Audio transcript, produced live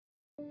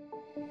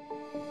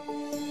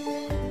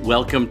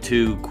Welcome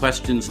to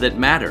Questions That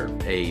Matter,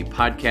 a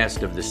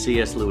podcast of the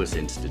C.S. Lewis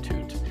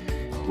Institute,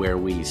 where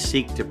we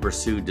seek to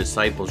pursue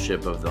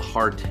discipleship of the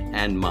heart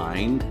and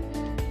mind.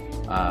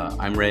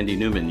 I'm Randy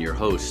Newman, your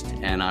host,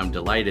 and I'm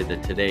delighted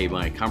that today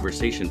my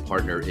conversation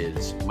partner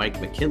is Mike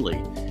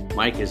McKinley.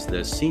 Mike is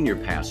the senior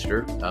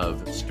pastor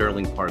of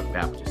Sterling Park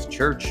Baptist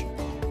Church.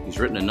 He's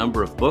written a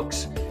number of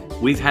books.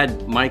 We've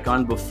had Mike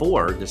on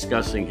before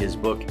discussing his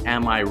book,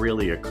 Am I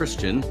Really a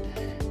Christian?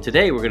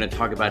 Today, we're going to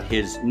talk about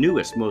his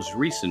newest, most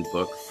recent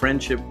book,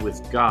 Friendship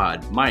with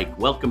God. Mike,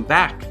 welcome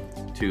back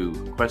to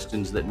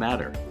Questions That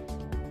Matter.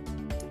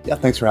 Yeah,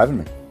 thanks for having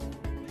me.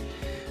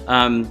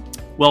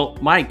 Well,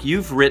 Mike,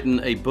 you've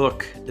written a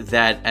book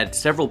that at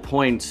several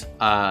points,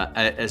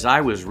 as I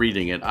was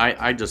reading it,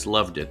 I just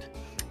loved it.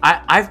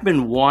 I've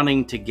been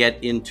wanting to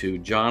get into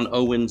John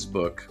Owen's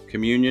book,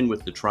 Communion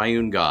with the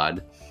Triune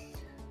God,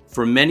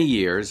 for many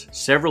years.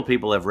 Several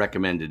people have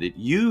recommended it.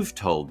 You've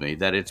told me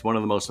that it's one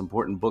of the most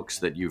important books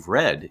that you've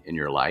read in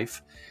your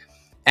life.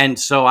 And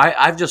so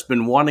I've just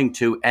been wanting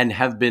to and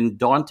have been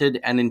daunted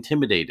and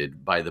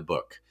intimidated by the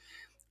book.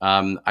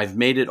 I've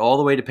made it all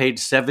the way to page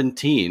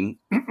 17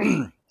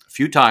 a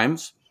few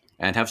times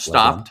and have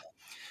stopped.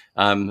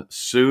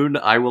 Soon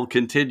I will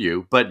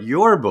continue. But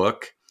your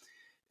book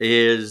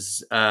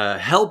is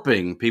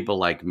helping people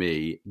like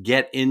me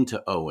get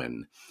into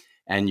Owen.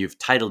 And you've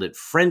titled it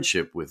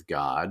Friendship with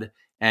God.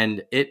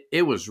 And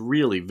it was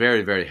really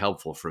very, very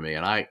helpful for me.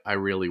 And I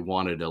really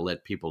wanted to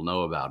let people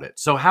know about it.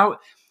 So how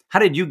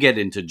did you get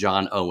into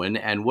John Owen,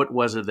 and what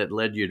was it that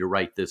led you to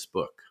write this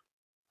book?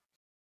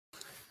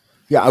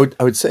 Yeah,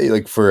 I would say,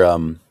 like,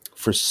 for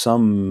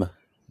some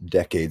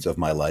decades of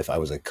my life, I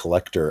was a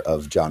collector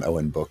of John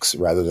Owen books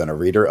rather than a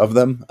reader of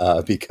them,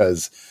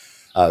 because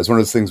it was one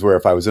of those things where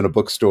if I was in a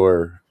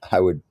bookstore,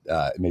 I would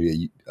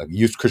maybe a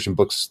used Christian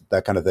books,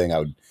 that kind of thing.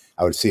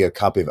 I would see a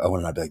copy of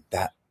Owen and I'd be like,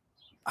 that,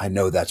 I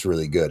know that's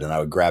really good. And I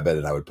would grab it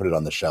and I would put it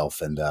on the shelf.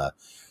 And,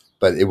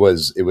 but it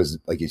was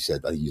like you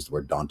said, I used the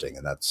word daunting,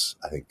 and that's,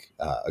 I think,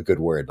 a good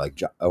word. Like,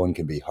 Owen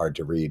can be hard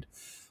to read.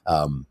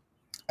 And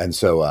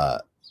so,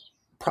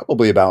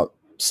 probably about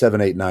 7,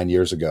 8, 9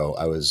 years ago,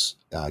 I was,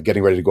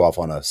 getting ready to go off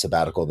on a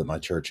sabbatical that my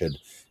church had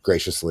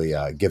graciously,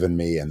 given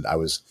me. And I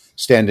was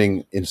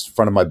standing in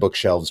front of my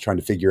bookshelves trying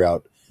to figure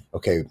out,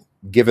 okay,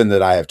 given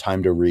that I have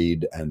time to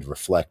read and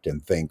reflect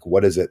and think,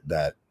 what is it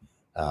that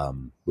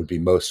would be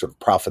most sort of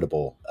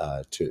profitable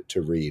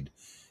to read?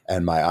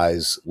 And my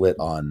eyes lit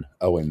on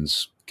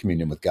Owen's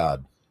Communion with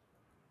God.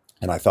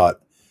 And I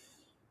thought,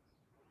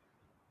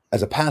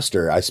 as a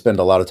pastor, I spend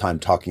a lot of time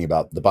talking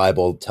about the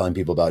Bible, telling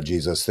people about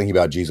Jesus, thinking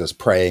about Jesus,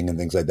 praying and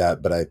things like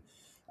that. But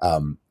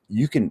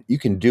you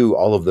can do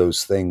all of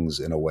those things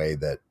in a way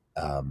that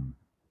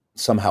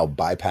somehow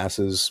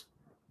bypasses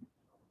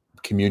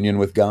communion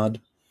with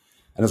God.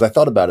 And as I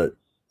thought about it,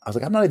 I was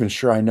like, I'm not even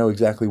sure I know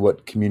exactly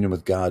what communion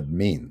with God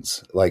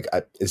means. Like,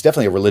 it's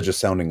definitely a religious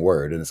sounding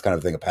word, and it's kind of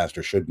a thing a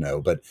pastor should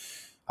know. But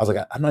I was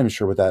like, I'm not even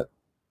sure what that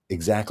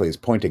exactly is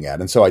pointing at.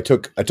 And so I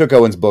took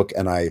Owen's book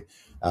and I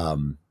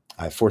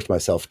forced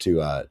myself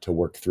to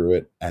work through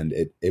it, and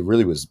it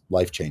really was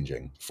life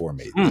changing for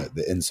me.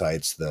 The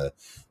insights,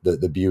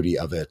 the beauty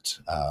of it.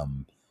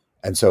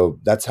 And so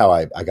that's how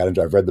I got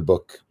into it. I've read the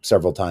book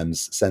several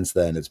times since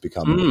then. It's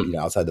become,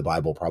 outside the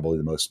Bible, probably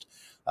the most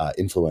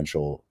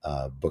influential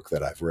book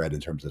that I've read in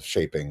terms of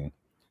shaping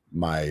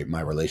my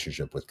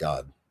relationship with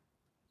God.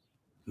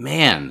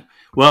 Man,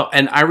 well,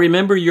 and I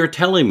remember you're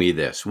telling me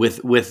this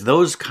with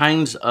those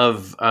kinds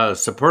of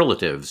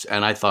superlatives,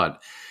 and I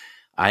thought,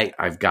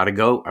 I've got to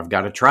go, I've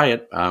got to try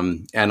it,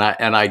 and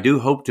I do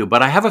hope to.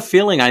 But I have a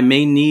feeling I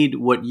may need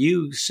what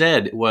you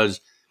said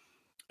was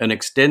an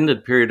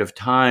extended period of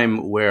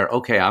time where,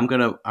 okay, I'm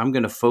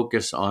gonna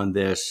focus on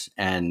this.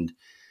 And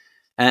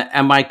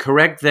am I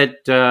correct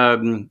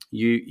that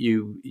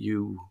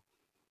you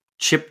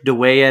chipped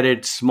away at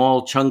it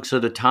small chunks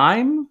at a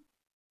time?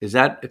 Is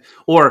that,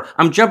 or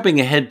I'm jumping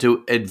ahead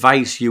to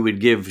advice you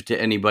would give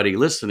to anybody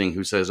listening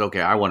who says,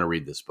 okay, I want to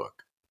read this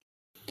book?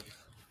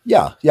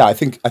 Yeah, I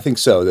think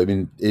so. I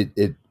mean,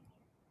 it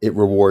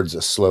rewards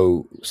a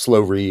slow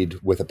read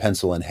with a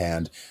pencil in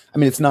hand. I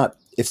mean, it's not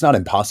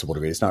impossible to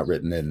read. It's not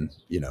written in,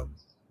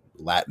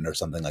 Latin or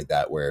something like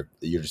that, where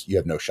you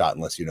have no shot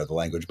unless you know the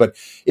language. But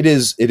it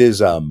is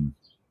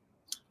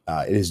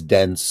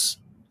dense,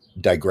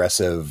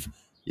 digressive.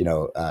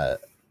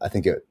 I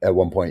think at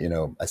one point,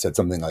 I said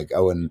something like,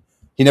 Owen,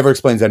 he never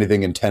explains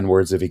anything in 10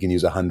 words if he can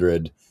use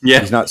 100. Yeah.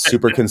 He's not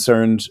super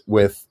concerned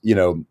with,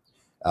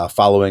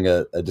 following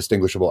a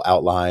distinguishable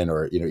outline,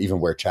 or, even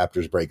where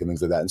chapters break and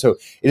things like that. And so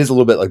it is a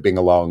little bit like being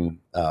along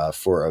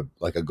for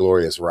a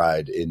glorious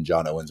ride in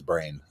John Owen's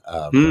brain.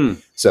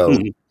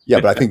 Yeah,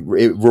 but I think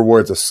it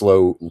rewards a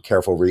slow,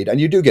 careful read,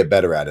 and you do get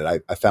better at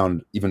it. I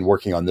found, even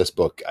working on this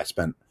book, I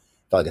felt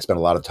like I spent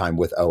a lot of time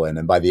with Owen,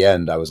 and by the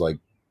end I was like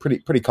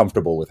pretty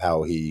comfortable with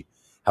how he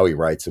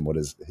writes and what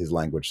his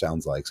language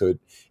sounds like. So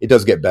it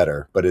does get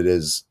better, but it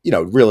is,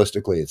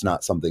 realistically, it's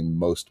not something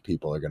most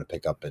people are going to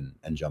pick up and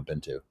jump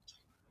into.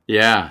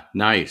 Yeah,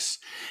 nice.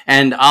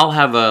 And I'll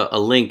have a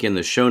link in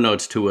the show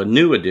notes to a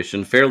new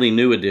edition, fairly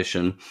new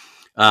edition.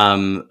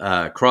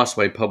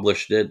 Crossway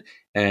published it,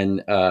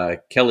 and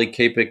Kelly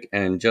Kapik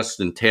and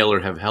Justin Taylor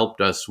have helped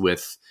us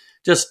with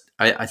just,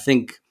 I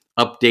think,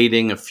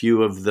 updating a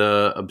few of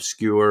the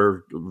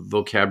obscure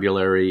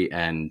vocabulary.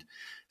 And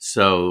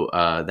so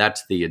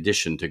that's the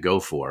edition to go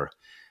for.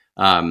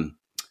 Um,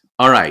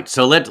 all right,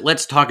 so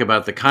let's talk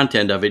about the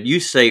content of it. You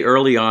say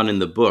early on in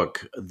the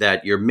book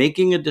that you're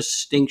making a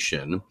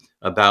distinction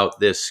about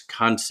this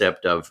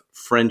concept of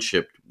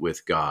friendship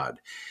with God,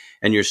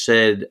 and you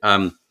said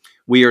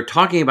we are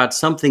talking about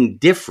something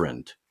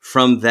different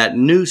from that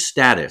new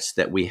status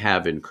that we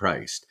have in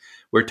Christ.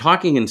 We're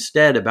talking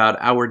instead about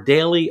our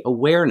daily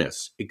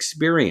awareness,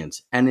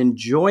 experience, and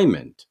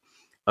enjoyment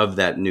of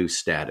that new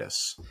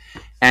status,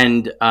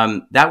 and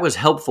that was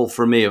helpful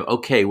for me.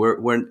 Okay,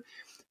 we're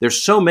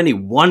there's so many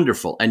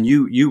wonderful, and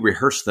you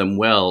rehearse them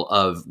well,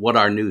 of what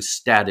our new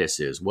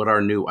status is, what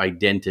our new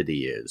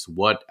identity is,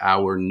 what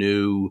our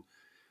new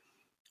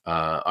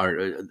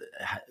our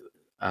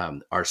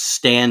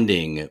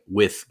standing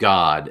with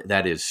God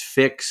that is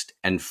fixed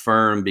and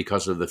firm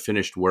because of the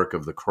finished work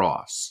of the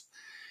cross.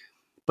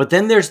 But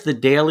then there's the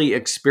daily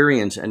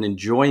experience and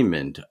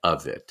enjoyment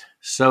of it.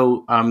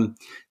 So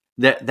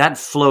that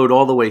flowed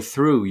all the way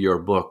through your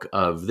book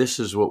of this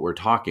is what we're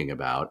talking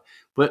about.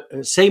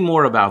 But say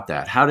more about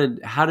that. How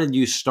did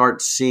you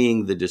start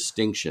seeing the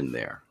distinction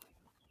there?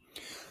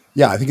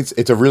 Yeah, I think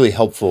it's a really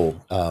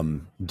helpful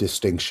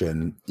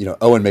distinction. You know,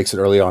 Owen makes it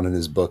early on in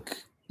his book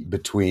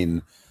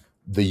between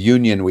the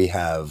union we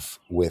have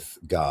with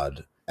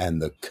God and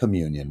the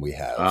communion we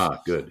have.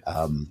 Ah, good.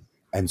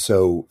 And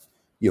so,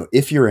 you know,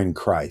 if you're in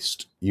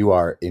Christ, you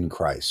are in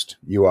Christ.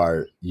 You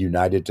are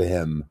united to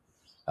Him.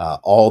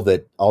 All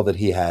that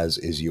He has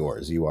is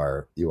yours. You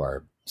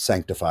are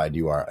sanctified.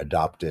 You are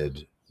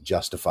adopted,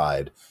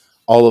 justified.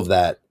 All of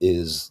that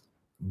is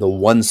the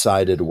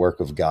one-sided work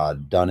of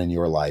God done in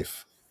your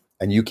life,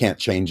 and you can't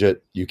change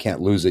it. You can't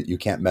lose it. You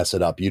can't mess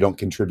it up. You don't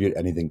contribute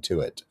anything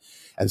to it.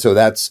 And so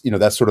that's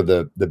sort of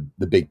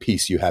the big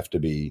piece you have to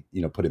be,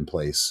 put in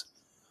place.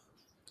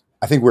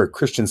 I think where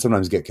Christians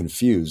sometimes get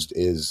confused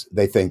is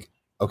they think,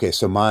 okay,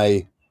 so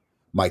my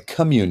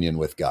communion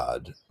with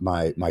God,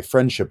 my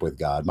friendship with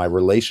God, my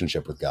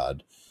relationship with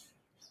God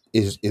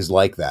is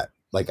like that.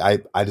 Like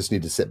I just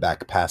need to sit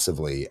back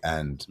passively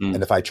and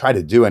if I try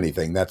to do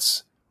anything,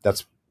 that's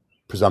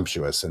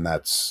presumptuous, and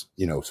that's,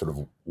 sort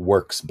of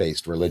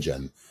works-based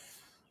religion.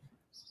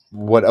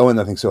 What Owen,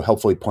 I think, so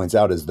helpfully points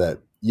out is that,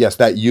 yes,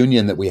 that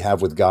union that we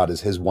have with God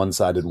is His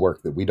one-sided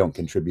work that we don't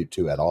contribute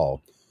to at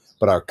all.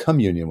 But our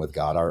communion with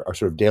God, our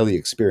sort of daily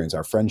experience,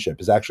 our friendship,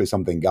 is actually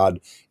something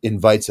God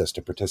invites us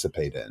to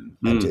participate in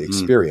and to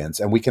experience.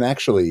 And we can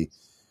actually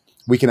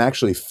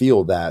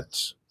feel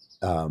that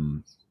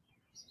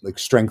like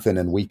strengthen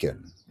and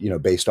weaken,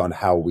 based on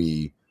how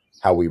we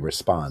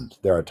respond.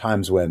 There are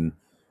times when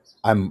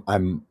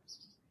I'm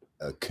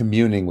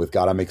communing with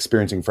God, I'm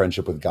experiencing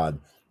friendship with God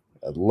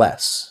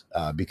less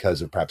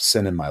because of perhaps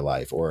sin in my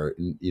life or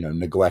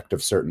neglect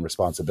of certain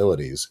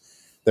responsibilities.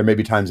 There may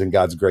be times in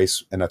God's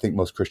grace, and I think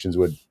most Christians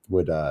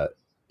would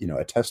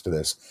attest to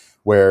this,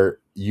 where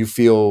you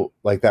feel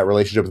like that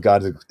relationship with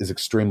God is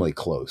extremely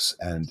close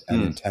and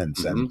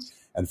intense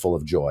and full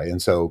of joy.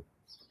 And so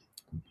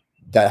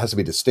that has to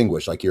be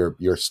distinguished. Like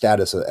your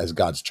status as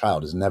God's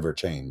child has never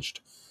changed,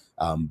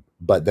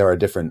 but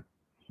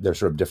there's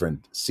sort of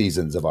different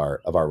seasons of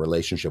our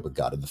relationship with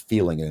God, of the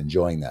feeling and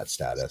enjoying that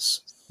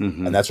status.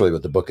 And that's really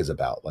what the book is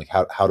about. Like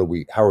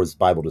how is the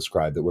Bible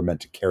described that we're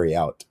meant to carry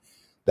out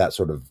that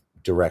sort of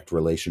direct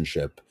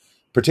relationship,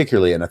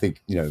 particularly, and I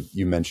think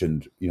you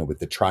mentioned with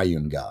the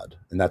triune God,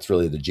 and that's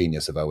really the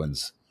genius of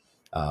Owen's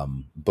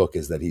book,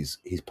 is that he's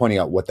pointing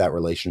out what that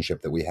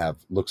relationship that we have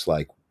looks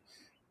like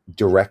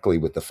directly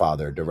with the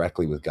Father,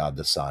 directly with God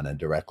the Son, and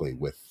directly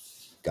with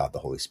God the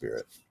Holy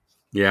Spirit.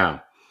 Yeah.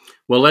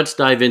 Well, let's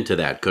dive into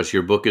that, because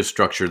your book is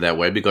structured that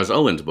way, because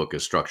Owen's book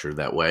is structured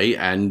that way,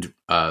 and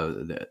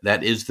that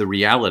is the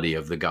reality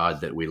of the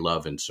God that we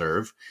love and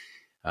serve.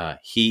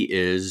 He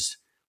is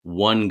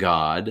one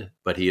God,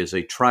 but He is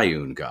a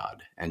triune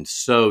God. And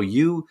so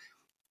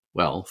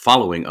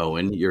following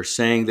Owen, you're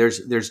saying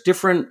there's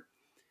different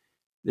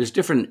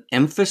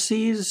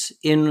emphases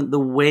in the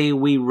way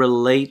we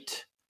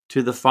relate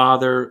to the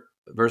Father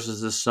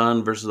versus the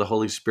Son versus the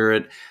Holy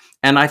Spirit.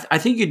 And I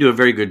think you do a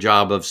very good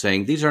job of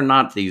saying these are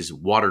not these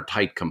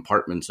watertight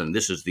compartments and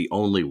this is the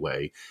only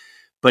way.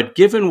 But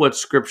given what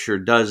Scripture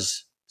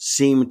does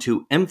seem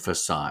to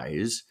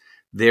emphasize,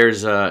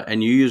 there's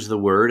and you use the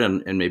word,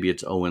 and maybe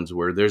it's Owen's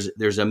word,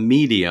 there's a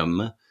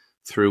medium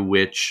through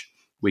which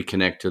we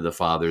connect to the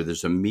Father.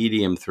 There's a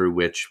medium through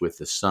which with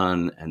the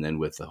Son and then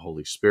with the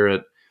Holy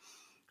Spirit.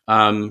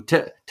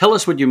 Tell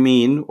us what you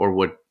mean, or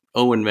what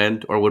Owen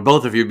meant, or what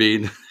both of you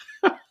mean.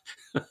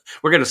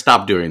 We're going to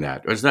stop doing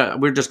that.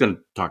 We're just going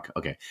to talk.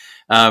 Okay.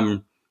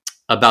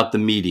 About the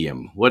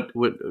medium. What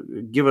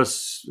give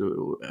us,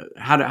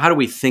 how do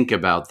we think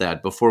about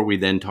that before we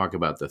then talk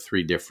about the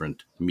three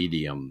different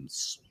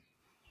mediums?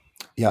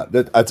 Yeah,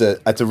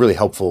 that's a really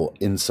helpful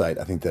insight.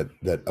 I think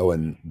that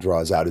Owen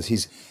draws out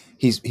is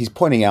he's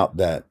pointing out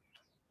that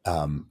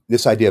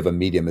this idea of a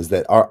medium is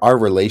that our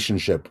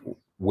relationship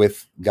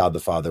with God the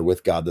Father,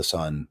 with God the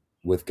Son,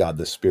 with God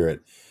the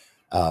Spirit,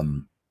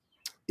 um,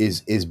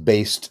 is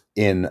based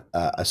in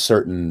a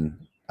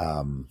certain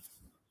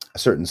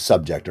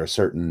subject or a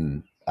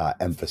certain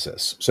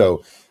emphasis.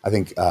 So I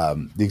think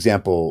the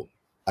example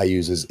I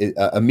use is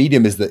a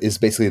medium is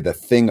basically the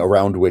thing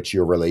around which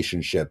your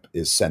relationship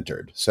is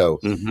centered. So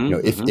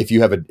if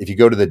you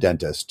go to the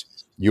dentist,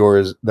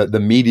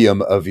 the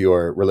medium of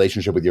your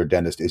relationship with your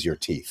dentist is your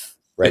teeth.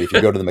 Right. If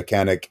you go to the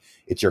mechanic,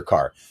 it's your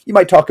car. You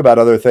might talk about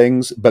other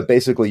things, but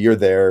basically you're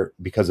there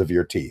because of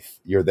your teeth.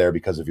 You're there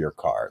because of your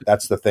car.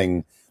 That's the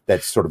thing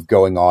that's sort of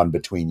going on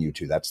between you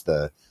two. That's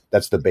the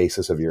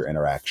basis of your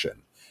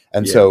interaction.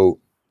 And Yeah. so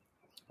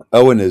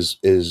Owen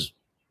is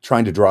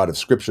trying to draw out of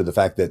Scripture the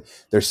fact that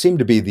there seem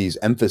to be these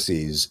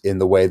emphases in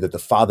the way that the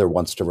Father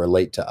wants to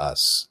relate to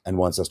us and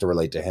wants us to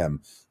relate to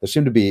Him. There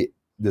seem to be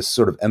this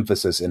sort of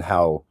emphasis in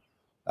how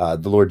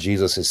the Lord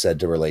Jesus is said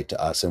to relate to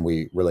us, and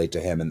we relate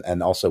to Him,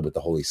 and also with the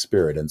Holy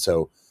Spirit. And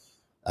so,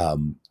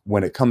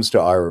 when it comes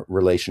to our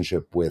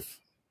relationship with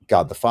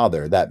God the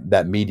Father,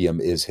 that medium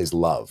is His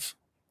love.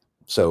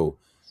 So,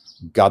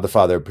 God the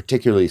Father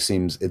particularly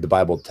the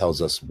Bible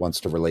tells us, wants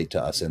to relate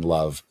to us in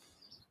love.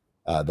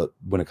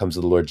 When it comes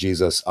to the Lord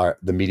Jesus,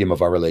 the medium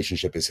of our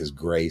relationship is His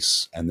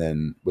grace, and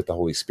then with the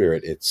Holy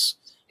Spirit, it's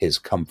His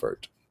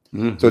comfort.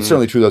 Mm-hmm. So it's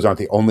certainly true; those aren't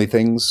the only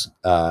things.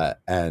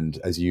 And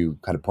as you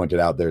kind of pointed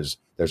out, there's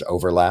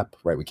overlap,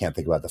 right? We can't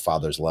think about the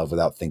Father's love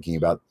without thinking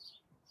about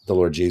the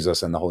Lord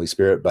Jesus and the Holy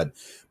Spirit. But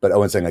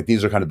Owen's saying, like,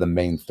 these are kind of the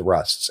main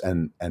thrusts,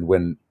 and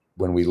when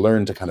we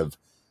learn to kind of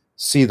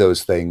see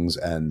those things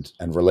and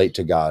relate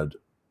to God,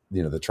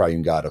 the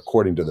triune God,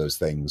 according to those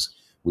things,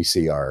 we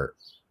see our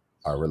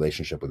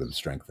relationship with Him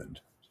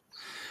strengthened.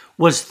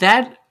 Was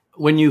that,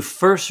 when you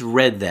first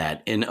read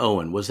that in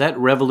Owen, was that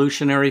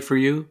revolutionary for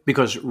you?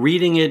 Because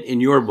reading it in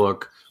your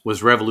book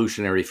was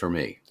revolutionary for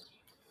me.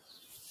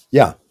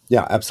 Yeah,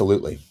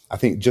 absolutely. I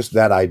think just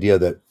that idea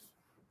that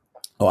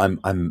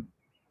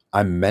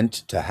I'm meant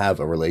to have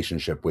a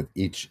relationship with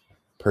each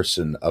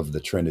person of the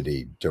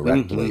Trinity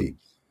directly.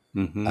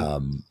 Mm-hmm.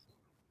 Mm-hmm.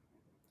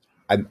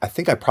 I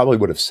think I probably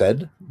would have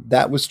said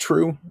that was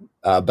true,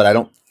 but I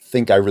don't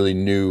think I really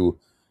knew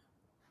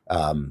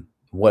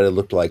what it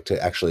looked like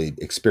to actually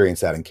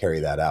experience that and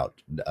carry that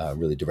out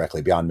really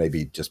directly, beyond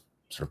maybe just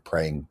sort of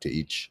praying to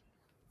each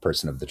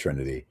person of the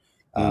Trinity.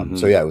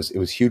 So yeah, it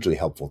was hugely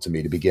helpful to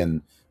me to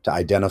begin to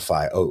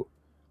identify,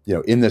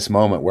 in this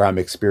moment where I'm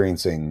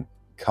experiencing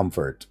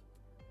comfort,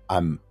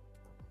 I'm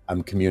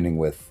communing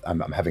with,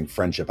 I'm having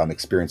friendship, I'm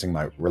experiencing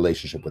my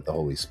relationship with the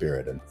Holy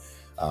Spirit. And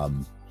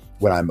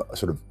when I'm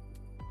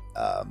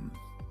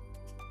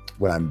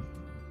when I'm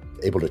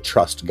able to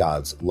trust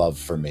God's love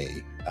for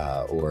me,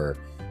 or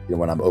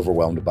when I'm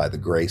overwhelmed by the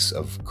grace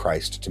of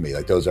Christ to me,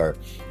 like those are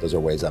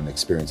ways I'm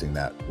experiencing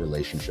that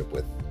relationship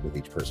with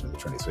each person of the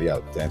Trinity. So yeah,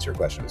 to answer your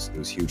question, it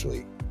was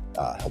hugely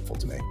helpful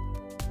to me.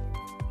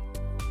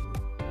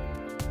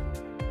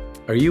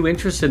 Are you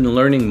interested in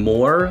learning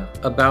more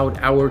about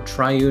our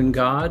triune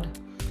God?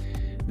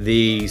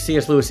 The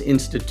C.S. Lewis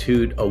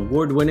Institute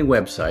award-winning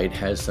website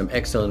has some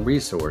excellent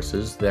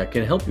resources that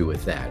can help you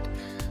with that.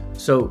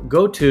 So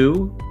go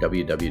to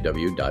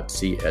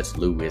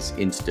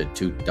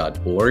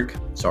www.cslewisinstitute.org,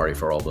 sorry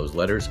for all those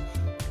letters,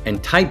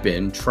 and type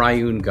in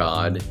Triune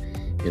God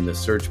in the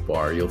search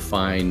bar. You'll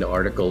find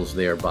articles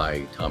there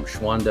by Tom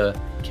Schwanda,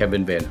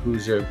 Kevin Van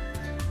Hooser,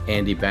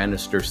 Andy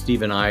Bannister,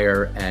 Stephen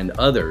Iyer, and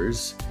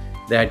others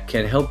that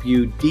can help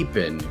you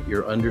deepen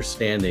your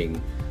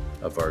understanding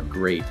of our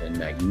great and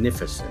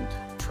magnificent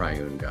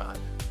triune God.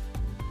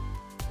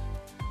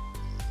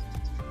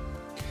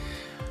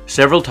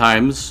 Several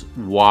times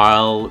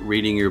while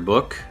reading your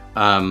book,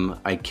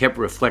 I kept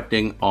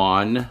reflecting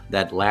on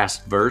that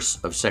last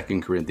verse of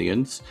 2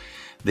 Corinthians,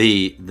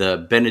 the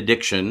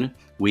benediction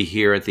we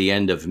hear at the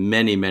end of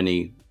many,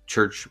 many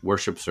church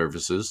worship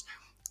services,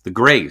 the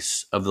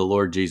grace of the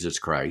Lord Jesus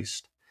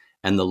Christ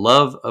and the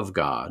love of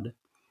God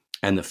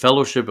and the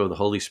fellowship of the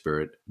Holy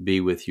Spirit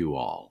be with you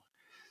all.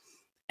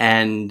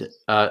 And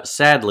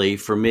sadly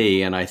for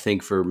me, and I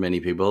think for many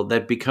people,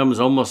 that becomes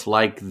almost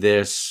like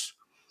this,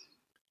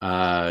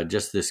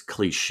 just this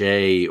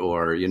cliche,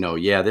 or,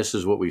 this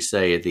is what we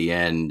say at the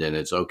end, and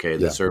it's okay,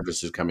 the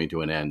service is coming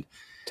to an end.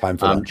 Time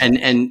for lunch.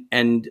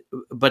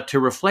 But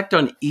to reflect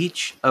on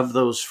each of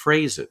those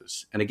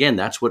phrases, and again,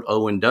 that's what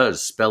Owen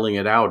does, spelling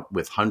it out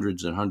with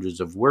hundreds and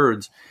hundreds of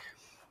words.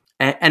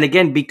 And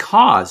again,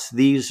 because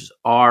these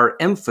are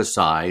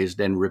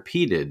emphasized and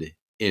repeated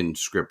in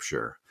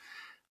Scripture,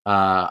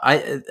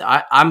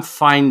 I'm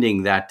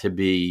finding that to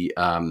be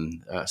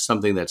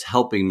something that's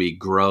helping me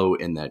grow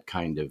in that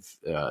kind of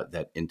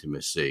that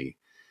intimacy.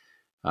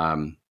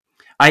 I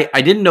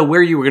didn't know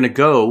where you were going to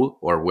go,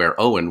 or where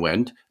Owen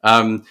went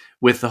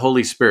with the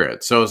Holy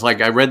Spirit. So it's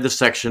like I read the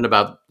section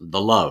about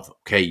the love.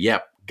 Okay,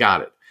 yep,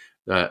 got it.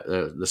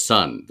 The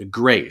Son, the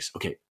grace.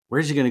 Okay,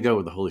 where's he going to go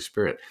with the Holy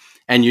Spirit?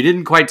 and you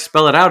didn't quite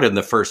spell it out in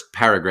the first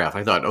paragraph.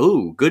 I thought,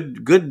 oh,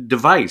 good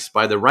device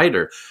by the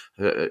writer,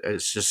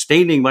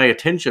 sustaining my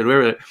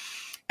attention.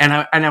 And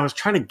I was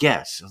trying to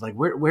guess. I was like,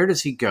 where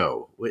does he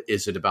go?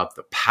 Is it about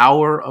the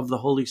power of the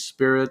Holy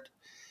Spirit?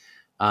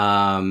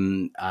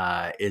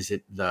 Is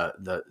it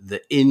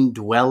the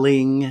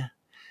indwelling?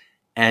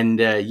 And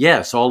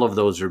yes, all of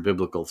those are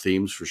biblical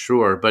themes for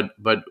sure.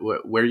 But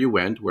where you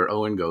went, where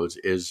Owen goes,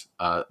 is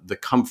the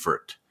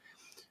comfort,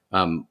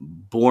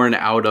 born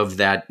out of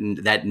that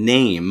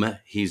name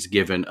he's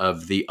given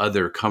of the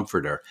other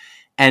Comforter.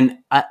 And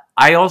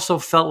I also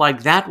felt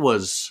like that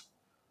was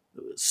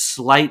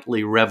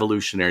slightly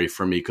revolutionary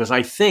for me, because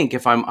I think,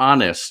 if I'm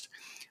honest,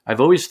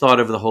 I've always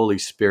thought of the Holy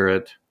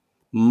Spirit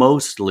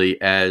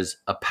mostly as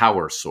a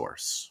power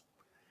source.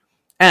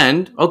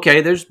 And,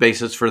 okay, there's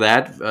basis for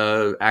that.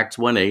 Acts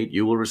 1:8,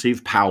 you will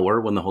receive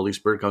power when the Holy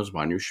Spirit comes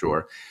upon you,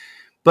 sure.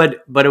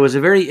 But it was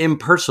a very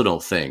impersonal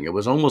thing. It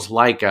was almost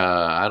like,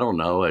 I don't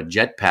know, a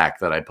jetpack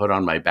that I put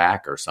on my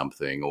back or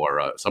something,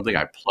 or something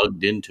I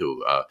plugged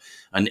into,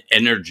 an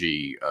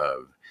energy.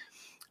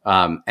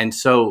 And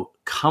so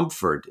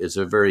comfort is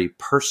a very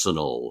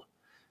personal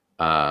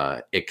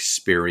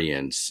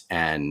experience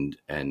and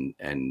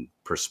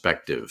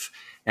perspective.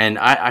 And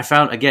I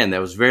found, again, that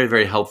was very,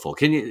 very helpful.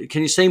 Can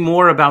you say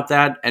more about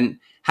that? And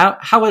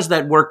how has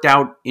that worked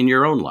out in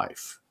your own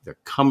life, the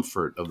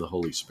comfort of the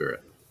Holy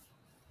Spirit?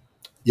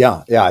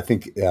 Yeah. I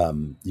think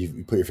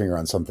you put your finger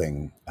on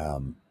something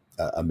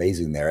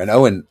amazing there. And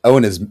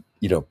Owen is,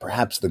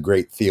 perhaps the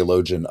great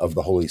theologian of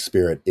the Holy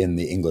Spirit in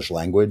the English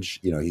language.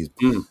 He's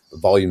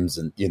volumes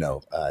and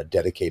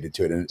dedicated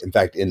to it. And in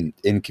fact,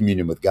 in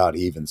Communion with God,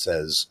 he even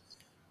says,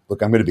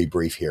 "Look, I'm going to be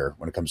brief here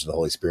when it comes to the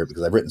Holy Spirit,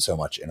 because I've written so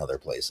much in other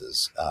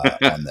places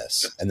on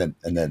this." And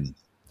then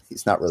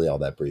he's not really all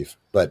that brief,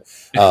 but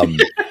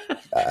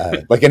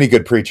like any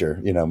good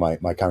preacher,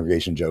 my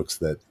congregation jokes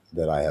that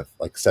I have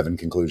like 7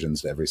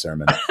 conclusions to every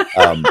sermon.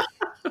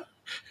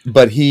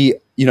 But he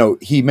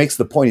makes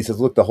the point. He says,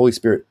 look, the Holy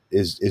Spirit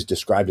is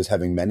described as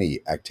having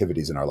many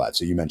activities in our lives.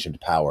 So you mentioned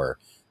power,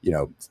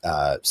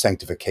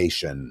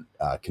 sanctification,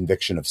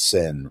 conviction of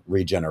sin,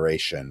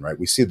 regeneration, right?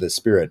 We see the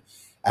Spirit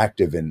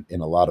active in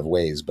a lot of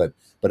ways, but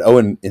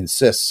Owen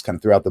insists kind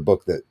of throughout the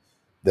book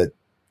that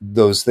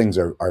those things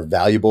are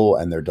valuable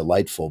and they're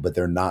delightful, but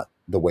they're not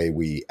the way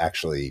we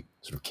actually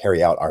sort of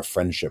carry out our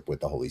friendship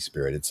with the Holy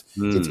Spirit. It's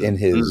in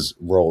his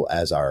role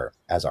as our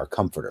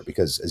comforter,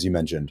 because as you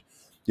mentioned,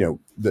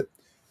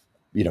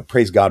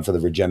 praise God for the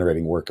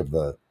regenerating work of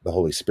the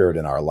Holy Spirit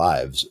in our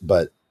lives,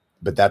 but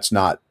that's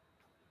not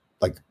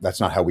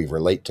how we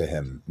relate to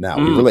him now.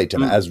 We relate to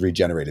him as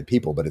regenerated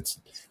people, but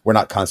we're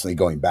not constantly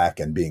going back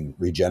and being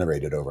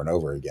regenerated over and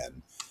over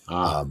again.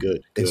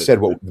 Good. Instead,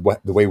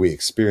 what the way we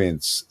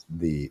experience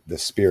the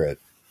Spirit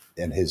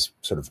and his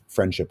sort of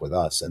friendship with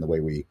us, and the way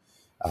we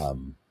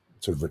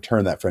sort of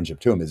return that friendship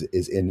to him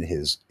is in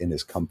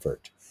his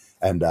comfort.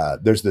 And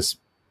there's this,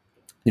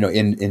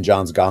 in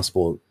John's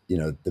Gospel,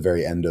 the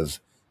very end of,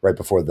 right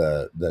before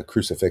the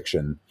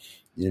crucifixion,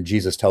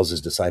 Jesus tells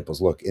his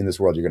disciples, look, in this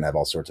world, you're going to have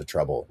all sorts of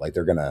trouble. Like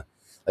they're going to,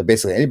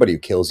 basically anybody who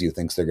kills you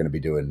thinks they're going to be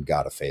doing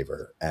God a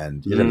favor,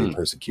 and you're going to be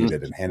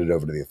persecuted and handed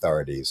over to the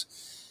authorities.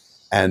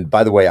 And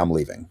by the way, I'm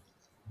leaving.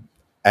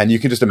 And you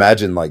can just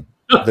imagine like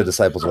the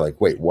disciples are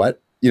like, wait,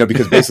 what?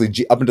 Because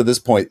basically up until this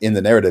point in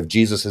the narrative,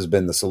 Jesus has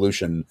been the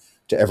solution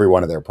to every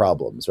one of their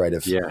problems, right?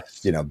 If,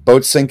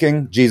 boat's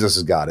sinking, Jesus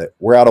has got it.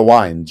 We're out of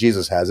wine,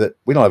 Jesus has it.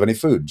 We don't have any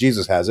food,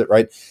 Jesus has it,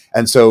 right?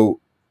 And so,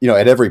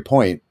 at every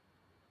point,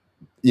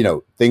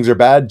 things are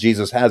bad,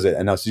 Jesus has it.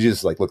 And now Jesus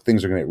is like, look,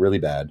 things are going to get really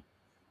bad,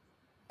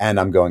 and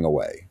I'm going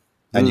away.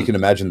 And you can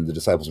imagine the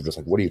disciples are just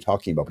like, what are you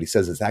talking about? But he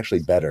says, it's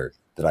actually better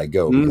that I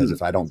go, because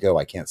if I don't go,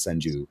 I can't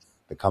send you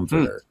the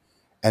Comforter.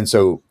 And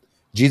so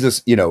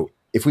Jesus,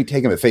 if we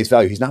take him at face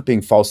value, he's not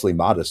being falsely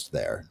modest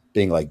there,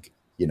 being like,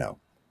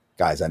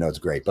 guys, I know it's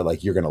great, but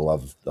like, you're going to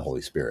love the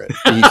Holy Spirit.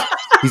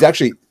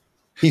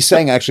 He's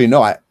saying, actually,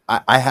 no,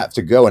 I have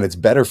to go, and it's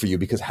better for you,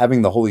 because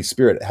having the Holy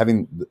Spirit,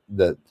 having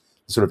the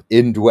sort of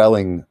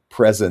indwelling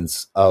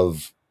presence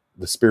of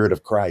the Spirit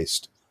of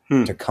Christ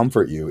to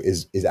comfort you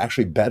is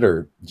actually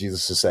better,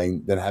 Jesus is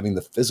saying, than having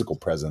the physical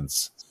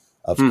presence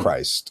of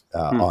Christ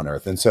on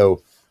earth. And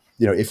so,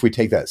 if we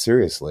take that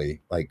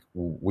seriously, like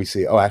we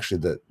see, actually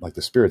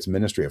the Spirit's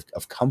ministry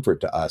of comfort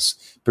to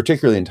us,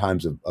 particularly in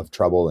times of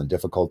trouble and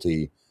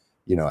difficulty,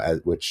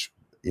 of which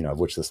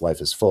this life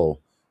is full,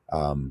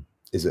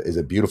 is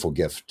a beautiful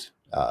gift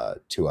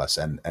to us,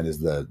 and is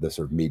the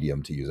sort of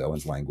medium, to use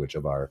Owen's language,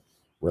 of our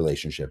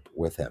relationship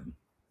with him.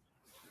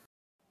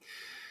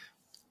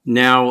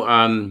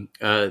 Now,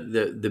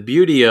 the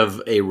beauty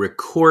of a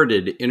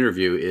recorded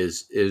interview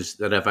is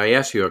that if I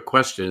ask you a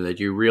question that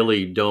you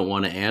really don't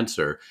want to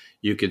answer,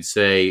 you could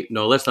say,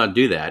 no, let's not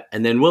do that.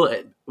 And then we'll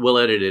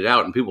edit it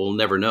out, and people will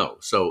never know.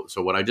 So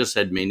what I just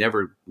said may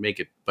never make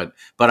it, but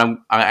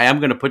I am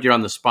going to put you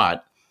on the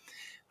spot.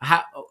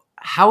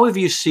 How have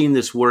you seen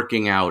this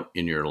working out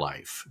in your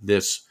life,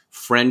 this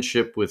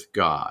friendship with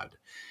God,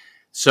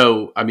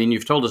 So, I mean,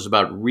 you've told us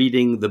about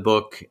reading the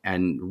book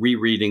and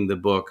rereading the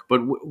book, but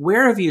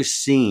where have you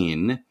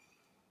seen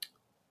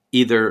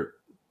either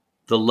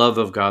the love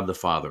of God the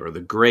Father, or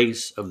the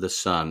grace of the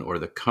Son, or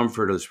the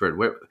comfort of the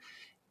Spirit,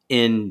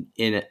 in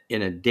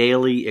a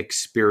daily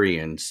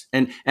experience?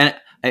 And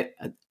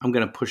I'm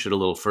going to push it a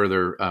little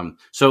further.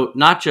 So,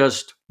 not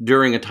just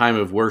during a time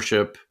of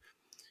worship,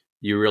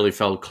 you really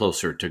felt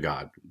closer to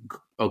God.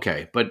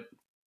 Okay, but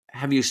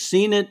have you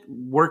seen it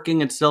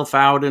working itself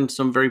out in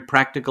some very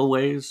practical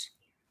ways?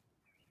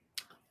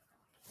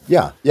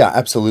 Yeah, yeah,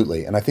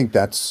 absolutely. And I think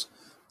that's,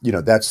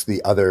 that's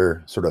the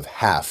other sort of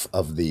half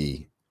of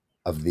the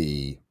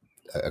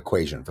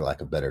equation, for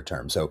lack of a better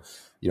term. So,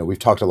 we've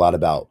talked a lot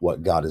about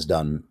what God has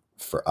done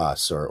for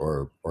us,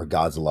 or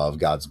God's love,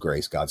 God's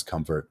grace, God's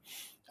comfort.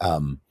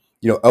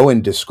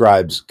 Owen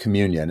describes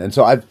communion, and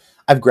so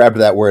I've grabbed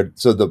that word.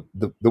 So the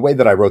way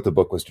that I wrote the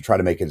book was to try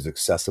to make it as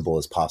accessible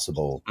as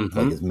possible,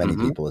 like as many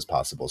people as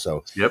possible.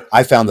 So Yep.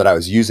 I found that I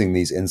was using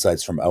these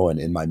insights from Owen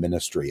in my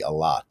ministry a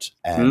lot,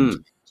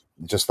 and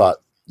just thought,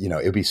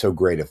 it'd be so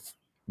great if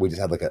we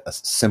just had like a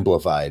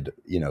simplified,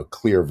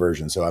 clear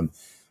version. So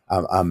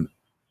I'm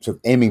sort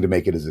of aiming to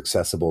make it as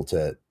accessible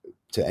to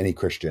any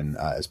Christian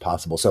as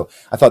possible. So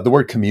I thought the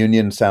word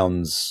communion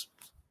sounds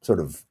sort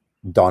of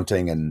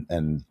daunting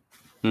and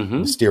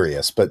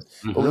mysterious, but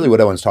really what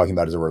Owen's talking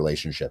about is a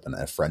relationship and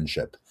a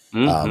friendship.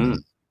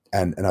 And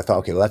I thought,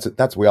 okay, well,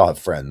 that's we all have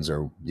friends,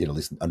 or at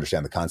least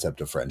understand the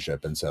concept of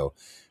friendship. And so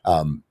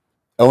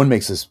Owen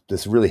makes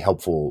this really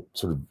helpful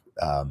sort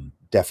of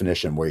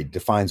definition where he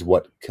defines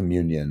what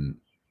communion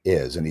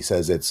is, and he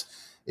says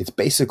it's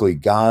basically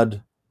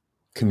God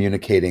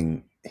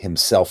communicating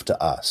himself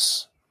to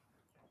us.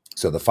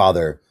 So the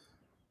Father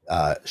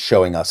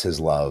showing us his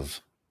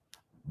love,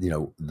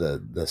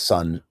 the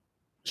Son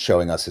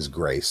showing us his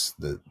grace,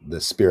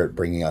 the Spirit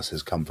bringing us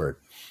his comfort.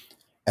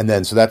 And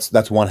then, so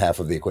that's one half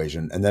of the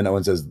equation. And then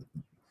Owen says,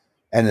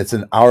 and it's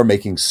an our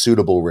making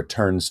suitable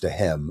returns to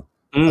him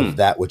of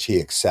that which he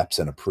accepts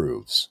and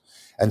approves.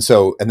 And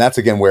so, and that's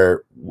again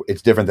where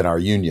it's different than our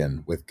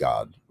union with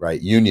God,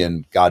 right?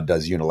 Union, God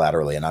does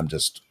unilaterally, and I'm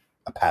just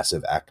a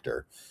passive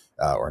actor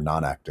or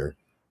non-actor.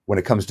 When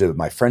it comes to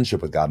my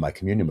friendship with God, my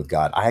communion with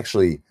God, I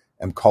actually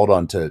am called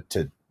on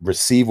to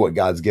receive what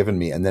God's given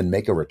me and then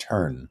make a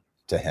return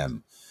to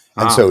him.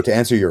 And so, to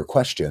answer your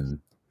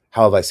question,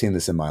 how have I seen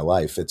this in my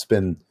life? It's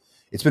been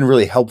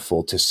really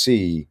helpful to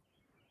see,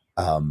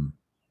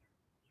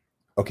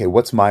 okay,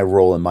 what's my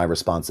role and my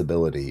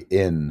responsibility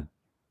in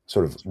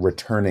sort of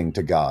returning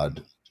to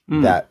God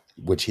that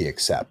which he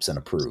accepts and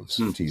approves,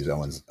 to use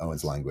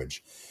Owen's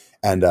language.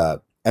 And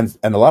a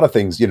lot of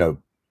things,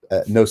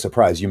 no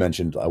surprise, you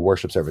mentioned a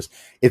worship service.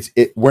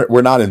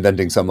 We're not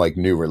inventing some like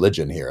new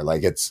religion here.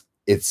 Like it's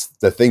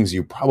the things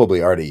you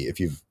probably already, if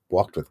you've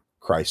walked with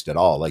Christ at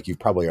all, like you've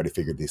probably already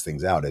figured these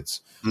things out.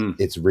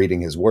 It's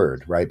reading his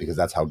word, right? Because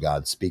that's how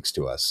God speaks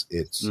to us.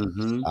 It's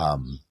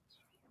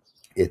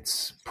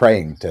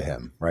praying to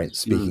him, right?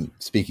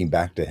 Speaking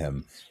back to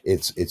him.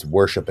 It's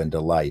worship and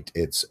delight.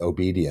 It's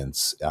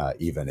obedience,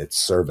 even it's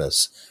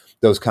service,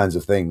 those kinds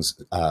of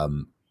things.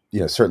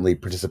 Certainly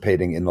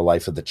participating in the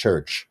life of the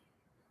church,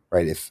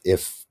 right?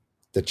 If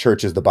the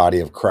church is the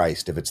body of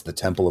Christ, if it's the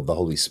temple of the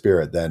Holy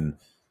Spirit, then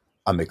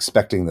I'm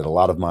expecting that a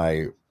lot of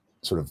my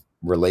sort of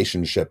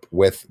relationship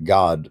with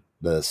God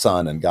the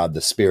Son and God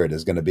the Spirit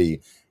is going to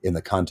be in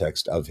the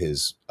context of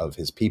his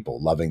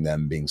people, loving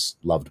them, being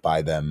loved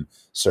by them,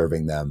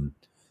 serving them.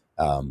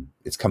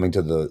 It's coming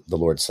to the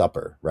Lord's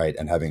Supper, right?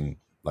 And having,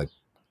 like,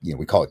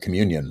 we call it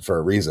communion for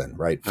a reason,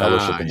 right?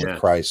 Fellowshipping with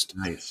Christ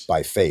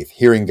by faith,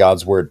 hearing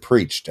God's word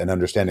preached and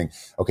understanding,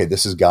 okay,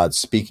 this is God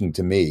speaking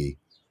to me,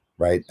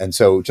 right? And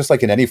so just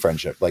like in any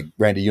friendship, like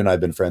Randy, you and I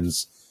have been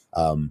friends,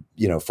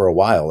 for a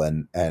while.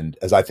 And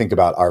as I think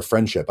about our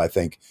friendship, I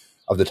think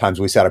of the times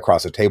we sat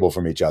across a table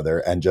from each other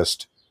and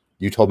just,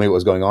 you told me what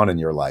was going on in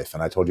your life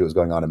and I told you what was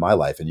going on in my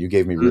life. And you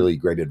gave me really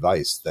great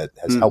advice that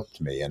has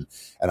helped me. And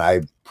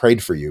I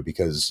prayed for you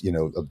because,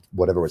 of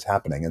whatever was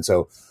happening. And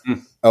so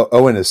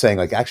Owen is saying,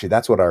 like, actually,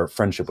 that's what our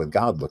friendship with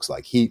God looks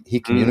like. He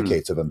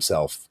communicates of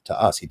himself to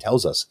us. He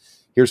tells us,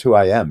 here's who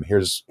I am.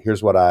 Here's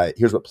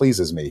what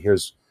pleases me.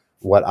 Here's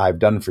what I've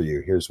done for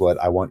you. Here's what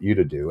I want you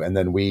to do. And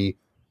then we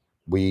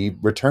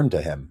return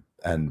to him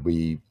and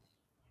we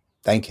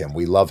thank him.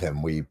 We love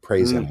him. We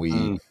praise him.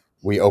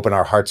 We open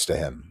our hearts to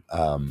him.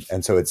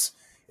 And so it's,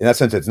 in that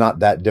sense, it's not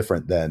that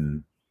different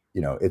than,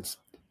 it's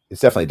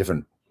definitely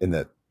different in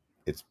that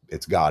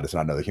it's God. It's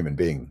not another human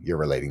being you're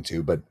relating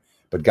to, but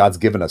God's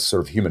given us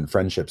sort of human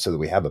friendship so that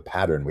we have a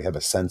pattern. We have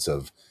a sense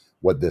of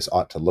what this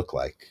ought to look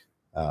like.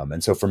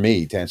 And so for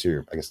me, to answer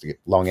your, I guess, to get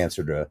long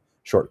answer to a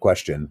short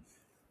question,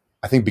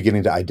 I think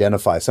beginning to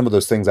identify some of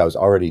those things I was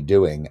already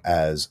doing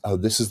as, oh,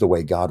 this is the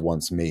way God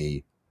wants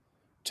me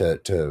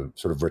to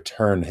sort of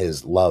return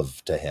his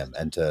love to him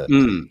and to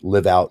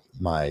live out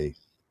my,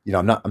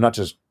 I'm not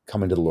just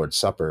coming to the Lord's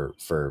Supper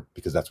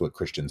because that's what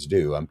Christians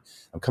do. I'm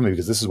coming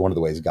because this is one of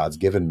the ways God's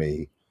given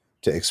me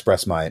to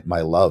express my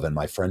love and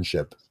my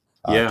friendship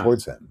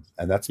towards him.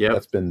 And that's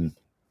been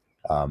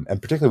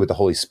And particularly with the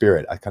Holy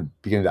Spirit, I kind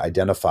of beginning to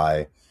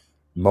identify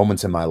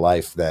moments in my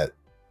life that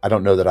I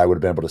don't know that I would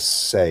have been able to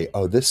say,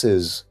 oh, this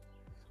is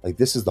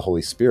the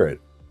Holy Spirit,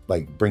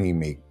 like bringing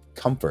me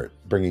comfort,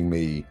 bringing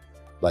me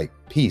like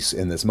peace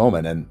in this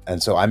moment.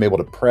 And so I'm able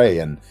to pray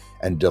and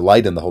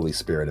delight in the Holy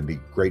Spirit and be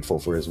grateful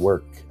for his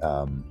work.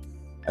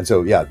 And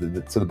so, yeah,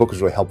 so the book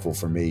was really helpful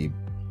for me,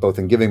 both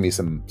in giving me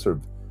some sort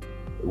of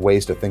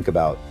ways to think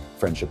about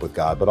friendship with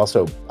God, but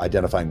also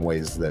identifying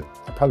ways that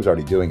I probably was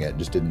already doing it and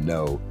just didn't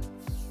know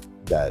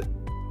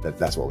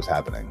that's what was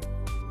happening.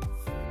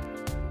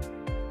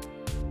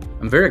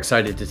 I'm very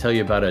excited to tell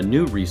you about a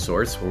new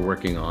resource we're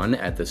working on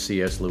at the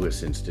C.S.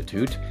 Lewis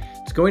Institute.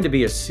 It's going to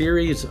be a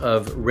series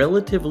of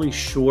relatively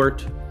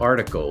short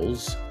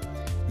articles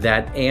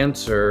that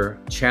answer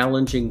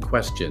challenging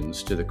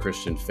questions to the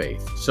Christian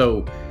faith.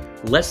 So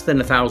less than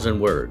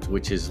 1,000 words,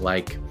 which is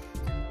like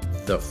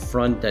the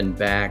front and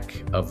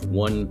back of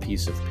one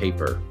piece of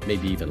paper,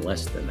 maybe even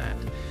less than that,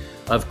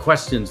 of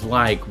questions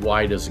like,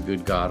 why does a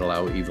good God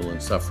allow evil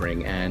and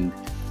suffering? And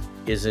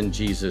isn't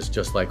Jesus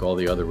just like all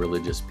the other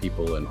religious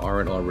people? And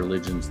aren't all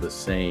religions the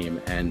same?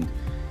 And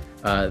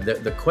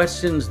the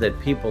questions that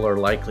people are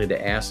likely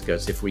to ask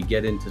us if we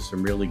get into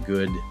some really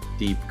good,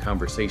 deep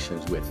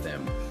conversations with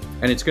them.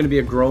 And it's going to be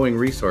a growing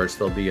resource.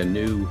 There'll be a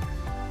new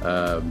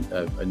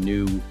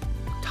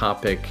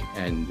topic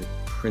and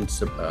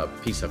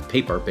piece of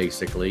paper,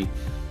 basically,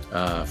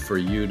 for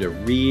you to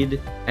read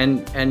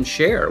and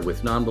share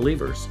with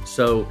non-believers.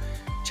 So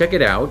check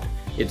it out.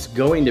 It's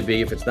going to be,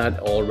 if it's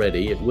not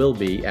already, it will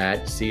be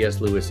at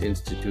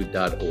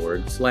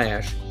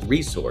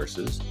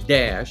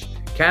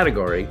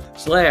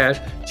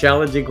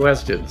cslewisinstitute.org/resources-category/challenging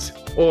questions.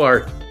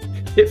 Or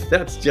if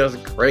that's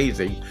just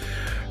crazy,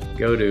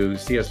 go to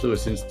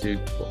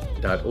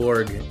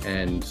cslewisinstitute.org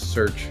and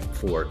search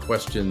for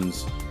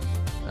questions.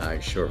 I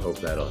sure hope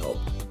that'll help.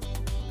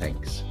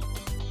 Thanks.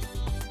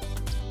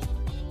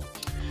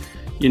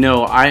 You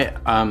know,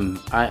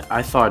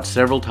 I thought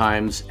several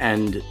times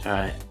and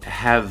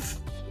have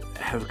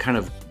kind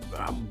of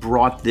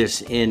brought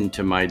this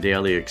into my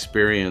daily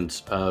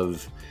experience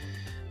of,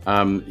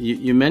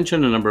 you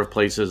mentioned a number of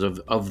places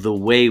of the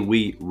way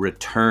we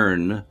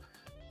return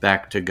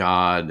back to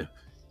God,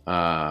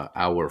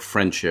 our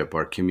friendship,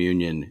 our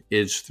communion,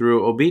 is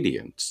through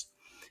obedience.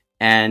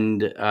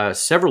 And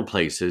several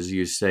places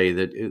you say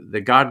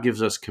that God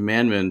gives us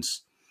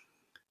commandments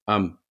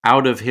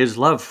out of his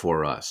love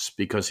for us,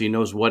 because he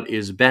knows what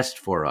is best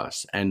for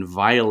us, and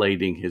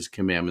violating his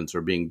commandments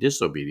or being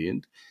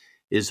disobedient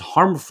is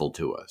harmful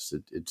to us.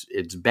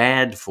 It's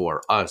bad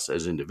for us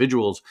as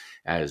individuals,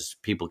 as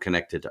people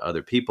connected to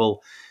other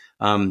people.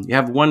 You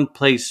have one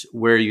place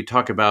where you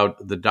talk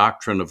about the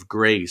doctrine of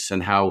grace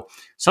and how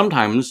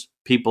sometimes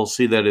people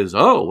see that as,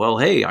 oh, well,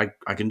 hey, I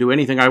can do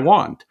anything I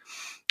want.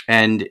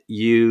 And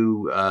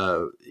you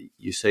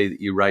say that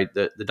you write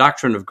that the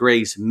doctrine of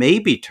grace may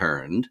be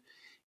turned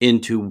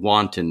into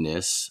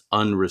wantonness,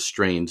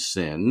 unrestrained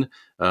sin,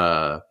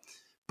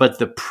 but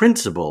the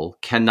principle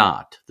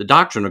cannot. The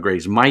doctrine of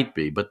grace might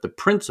be, but the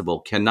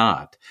principle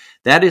cannot.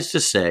 That is to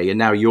say, and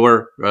now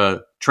you're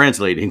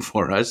translating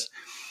for us,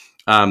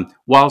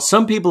 while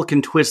some people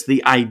can twist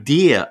the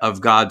idea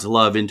of God's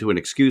love into an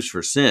excuse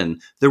for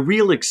sin, the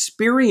real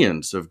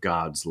experience of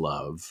God's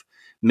love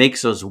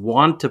makes us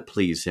want to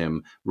please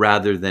him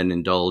rather than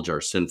indulge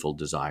our sinful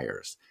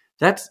desires.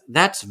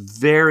 That's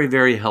very,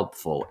 very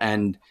helpful.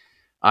 And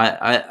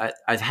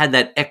I've had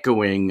that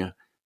echoing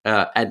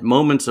at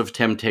moments of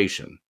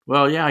temptation.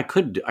 Well, yeah, I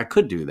could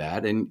do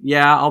that, and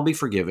yeah, I'll be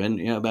forgiven.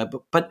 Yeah,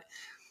 but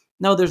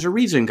no, there's a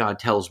reason God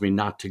tells me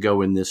not to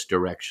go in this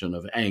direction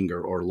of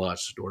anger or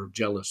lust or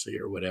jealousy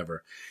or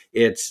whatever.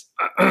 It's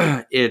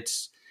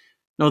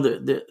no,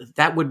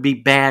 that would be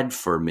bad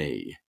for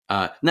me.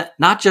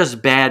 Not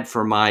just bad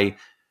for my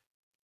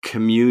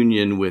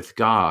communion with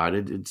God.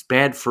 It's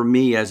bad for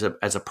me as a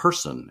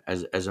person,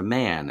 as a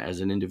man,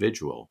 as an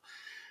individual.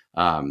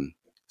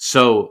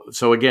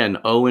 So again,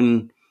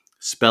 Owen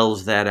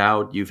spells that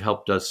out. You've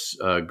helped us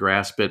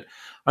grasp it.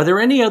 Are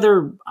there any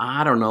other,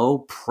 I don't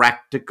know,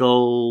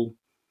 practical,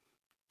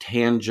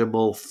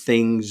 tangible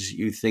things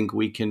you think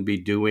we can be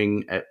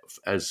doing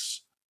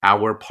as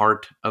our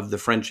part of the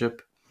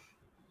friendship?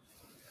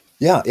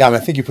 Yeah. I mean, I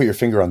think you put your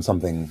finger on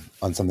something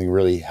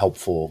really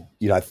helpful.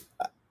 You know,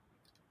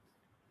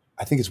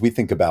 I think as we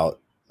think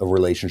about a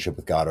relationship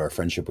with God or a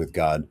friendship with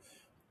God,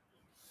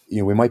 you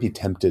know, we might be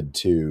tempted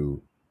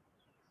to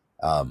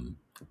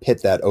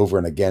pit that over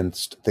and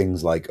against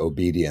things like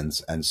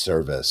obedience and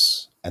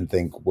service, and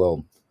think,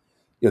 well,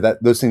 you know,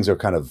 that those things are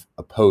kind of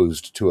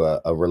opposed to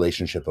a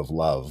relationship of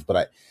love.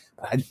 But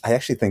I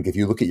actually think if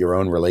you look at your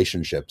own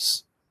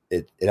relationships,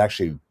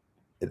 you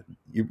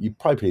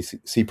probably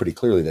see pretty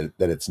clearly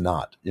that it's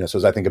not. You know, so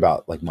as I think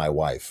about like my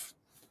wife,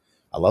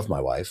 I love my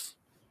wife,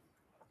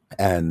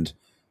 and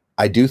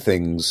I do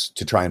things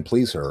to try and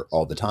please her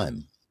all the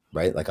time,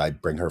 right? Like I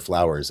bring her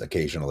flowers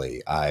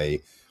occasionally.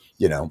 I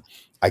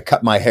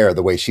cut my hair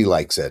the way she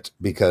likes it,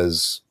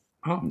 because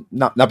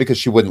not because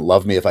she wouldn't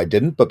love me if I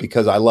didn't, but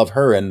because I love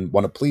her and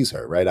want to please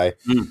her, right?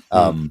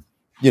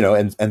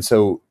 and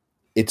so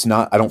it's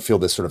not, I don't feel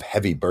this sort of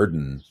heavy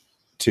burden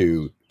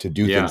to do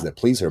things Yeah. that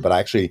please her, but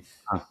I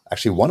Huh.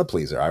 actually want to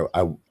please her.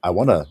 I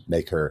want to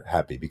make her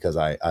happy because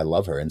I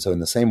love her. And so in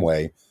the same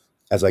way,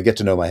 as I get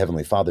to know my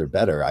Heavenly Father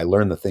better, I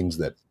learn the things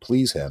that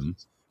please him,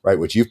 right?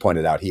 Which you've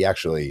pointed out, he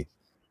actually,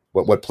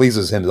 what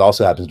pleases him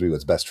also happens to be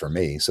what's best for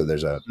me. So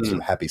there's a sort Mm.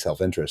 of happy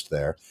self-interest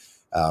there.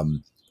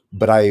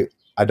 But I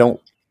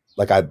don't,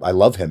 like, I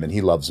love him and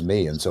he loves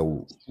me. And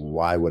so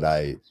why would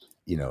I,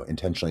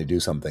 intentionally do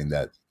something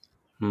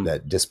Mm.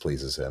 that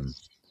displeases him?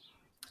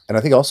 And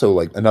I think also,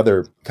 like,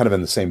 another kind of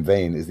in the same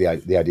vein is the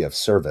idea of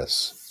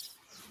service.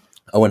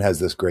 Owen has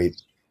this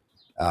great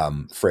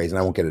phrase, and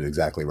I won't get it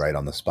exactly right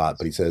on the spot,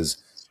 but he says,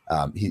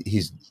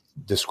 he's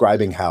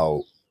describing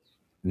how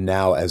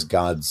now, as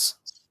God's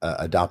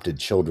adopted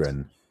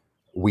children,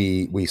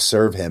 we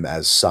serve him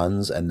as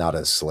sons and not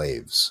as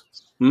slaves.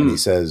 And Mm.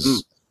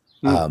 Mm.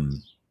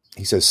 Mm.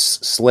 he says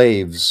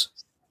slaves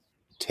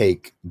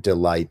take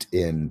delight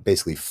in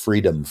basically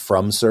freedom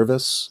from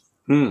service,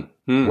 Mm.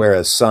 Mm.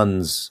 whereas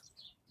sons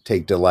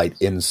take delight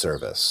in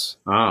service.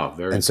 Oh,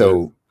 very And good.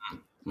 so,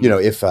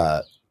 Mm.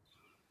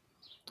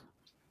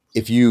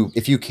 if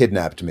you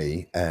kidnapped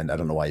me, and I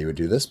don't know why you would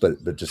do this,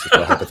 but just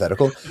for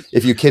hypothetical,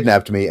 if you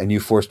kidnapped me and you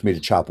forced me to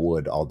chop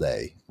wood all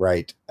day,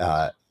 right?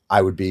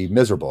 I would be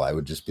miserable. I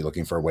would just be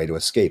looking for a way to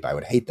escape. I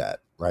would hate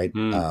that, right?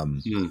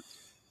 Mm. Mm.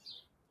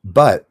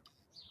 But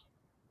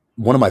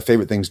one of my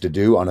favorite things to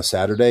do on a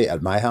Saturday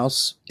at my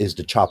house is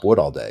to chop wood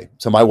all day.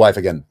 So my wife,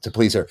 again, to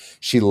please her,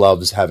 she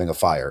loves having a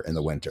fire in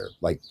the winter.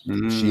 Like,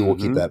 she will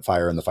keep Mhm. that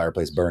fire in the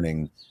fireplace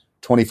burning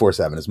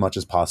 24/7 as much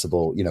as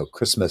possible.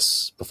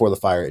 Christmas before the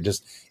fire,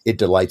 it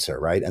delights her,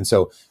 right? And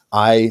so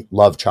I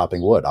love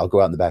chopping wood. I'll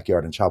go out in the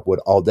backyard and chop wood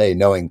all day,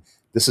 knowing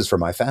this is for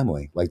my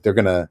family. Like,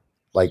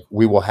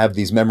 we will have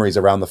these memories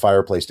around the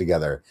fireplace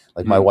together.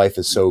 Like, my Mm. wife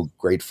is so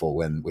grateful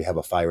when we have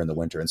a fire in the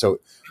winter. And so,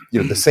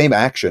 the same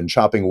action,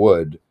 chopping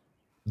wood,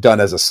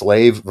 done as a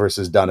slave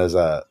versus done as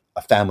a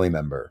family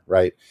member,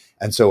 right?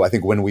 And so I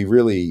think when we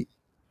really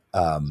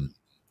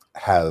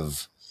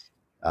have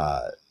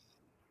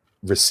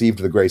received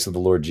the grace of the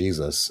Lord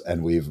Jesus,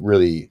 and we've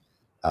really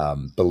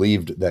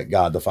believed that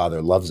God the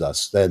Father loves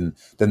us, then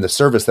the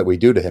service that we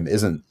do to him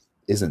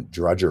isn't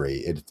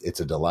drudgery. It's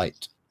a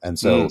delight. And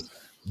so Mm.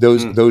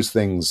 Mm. those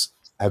things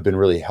have been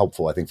really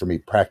helpful, I think, for me,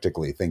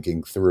 practically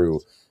thinking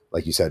through,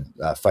 like you said,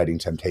 fighting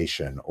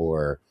temptation,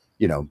 or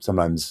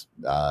sometimes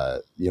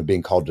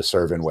being called to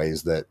serve in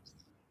ways that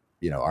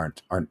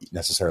aren't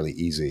necessarily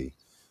easy.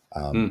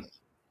 Mm.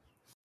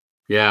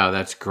 Yeah,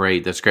 that's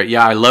great. That's great.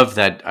 Yeah, I love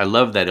that. I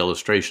love that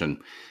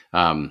illustration,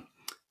 um,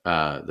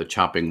 the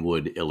chopping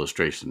wood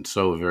illustration.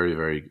 So very,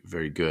 very,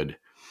 very good.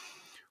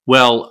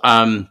 Well,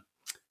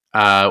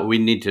 we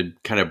need to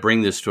kind of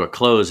bring this to a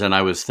close, and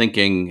I was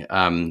thinking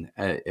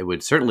it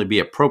would certainly be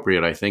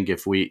appropriate, I think,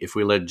 if we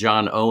let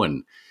John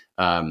Owen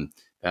um,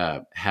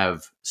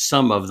 have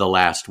some of the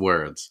last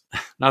words,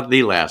 not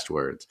the last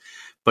words,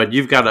 but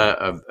you've got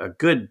a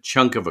good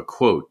chunk of a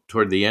quote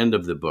toward the end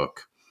of the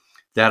book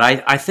that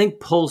I think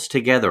pulls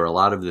together a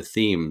lot of the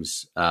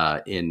themes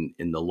in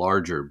the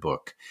larger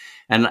book,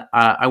 and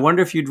I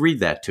wonder if you'd read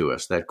that to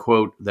us. That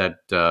quote that.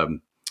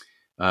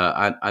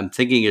 I'm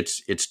thinking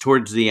it's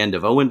towards the end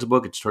of Owen's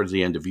book. It's towards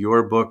the end of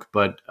your book,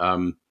 but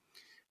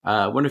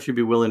I wonder if you'd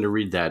be willing to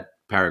read that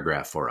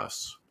paragraph for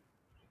us.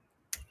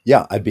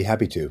 Yeah, I'd be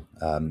happy to.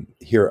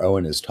 Here,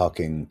 Owen is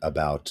talking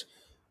about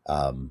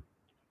um,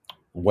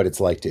 what it's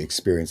like to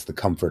experience the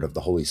comfort of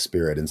the Holy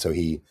Spirit, and so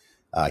he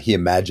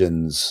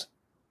imagines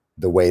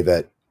the way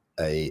that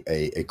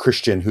a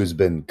Christian who's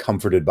been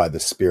comforted by the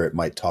Spirit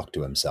might talk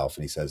to himself,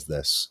 and he says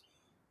this.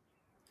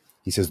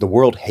 He says, "The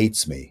world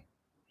hates me,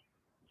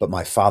 but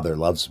my Father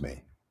loves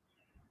me.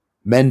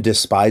 Men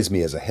despise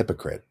me as a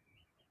hypocrite,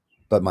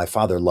 but my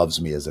Father loves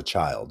me as a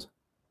child.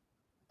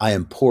 I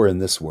am poor in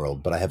this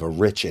world, but I have a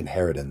rich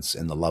inheritance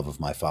in the love of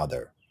my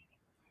Father.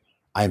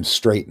 I am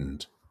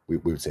straitened," we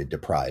would say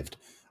deprived.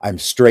 "I am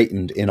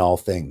straitened in all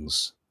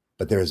things,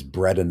 but there is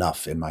bread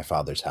enough in my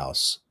Father's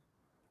house.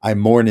 I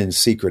mourn in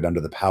secret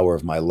under the power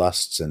of my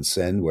lusts and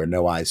sin, where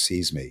no eye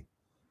sees me.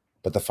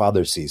 But the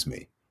Father sees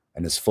me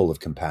and is full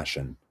of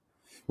compassion.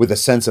 With a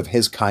sense of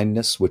his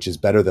kindness, which is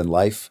better than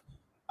life,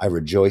 I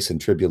rejoice in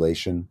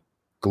tribulation,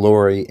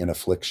 glory in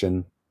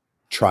affliction,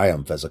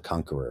 triumph as a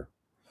conqueror.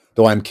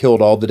 Though I am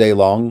killed all the day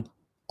long,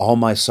 all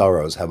my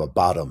sorrows have a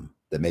bottom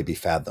that may be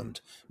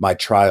fathomed, my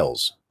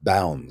trials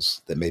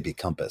bounds that may be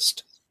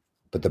compassed.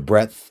 But the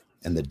breadth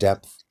and the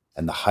depth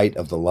and the height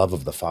of the love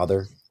of the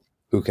Father,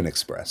 who can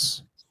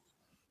express?"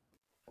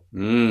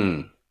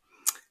 Mm.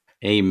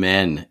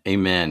 Amen.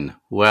 Amen.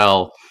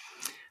 Well,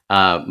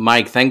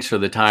 Mike, thanks for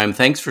the time.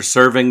 Thanks for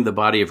serving the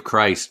body of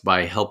Christ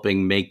by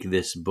helping make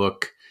this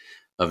book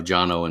of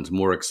John Owens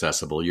more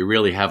accessible. You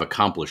really have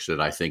accomplished it,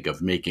 I think,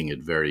 of making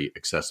it very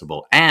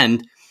accessible.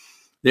 And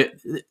this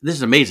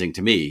is amazing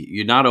to me.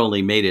 You not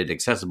only made it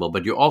accessible,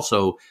 but you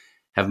also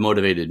have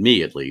motivated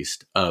me, at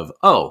least, of,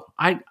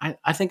 I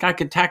think I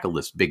could tackle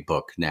this big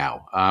book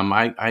now.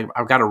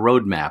 I've got a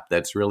roadmap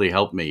that's really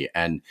helped me.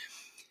 And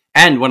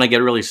And when I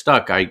get really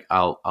stuck,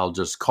 I'll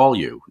just call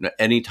you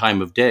any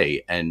time of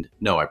day. And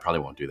no, I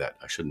probably won't do that.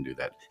 I shouldn't do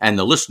that. And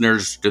the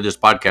listeners to this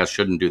podcast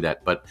shouldn't do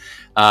that. But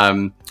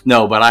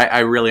no, but I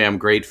really am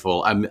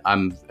grateful.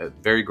 I'm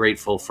very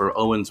grateful for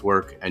Owen's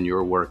work and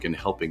your work in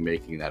helping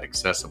making that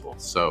accessible.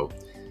 So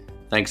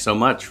thanks so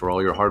much for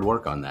all your hard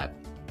work on that.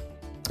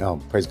 Oh,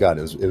 praise God.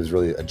 It was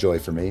really a joy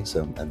for me.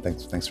 So, and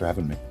thanks for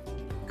having me.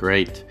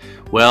 Great.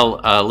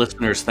 Well,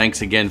 listeners,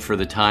 thanks again for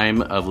the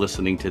time of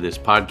listening to this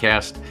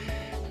podcast.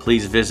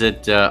 Please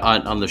visit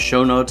on the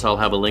show notes. I'll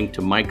have a link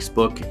to Mike's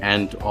book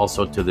and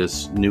also to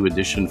this new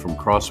edition from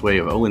Crossway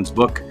of Owen's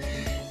book,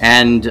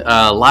 and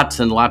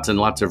lots and lots and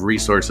lots of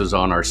resources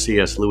on our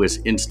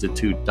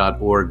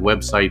cslewisinstitute.org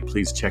website.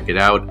 Please check it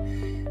out.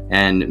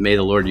 And may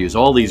the Lord use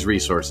all these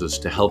resources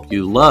to help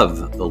you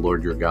love the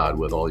Lord your God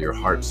with all your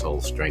heart, soul,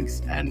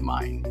 strength, and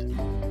mind.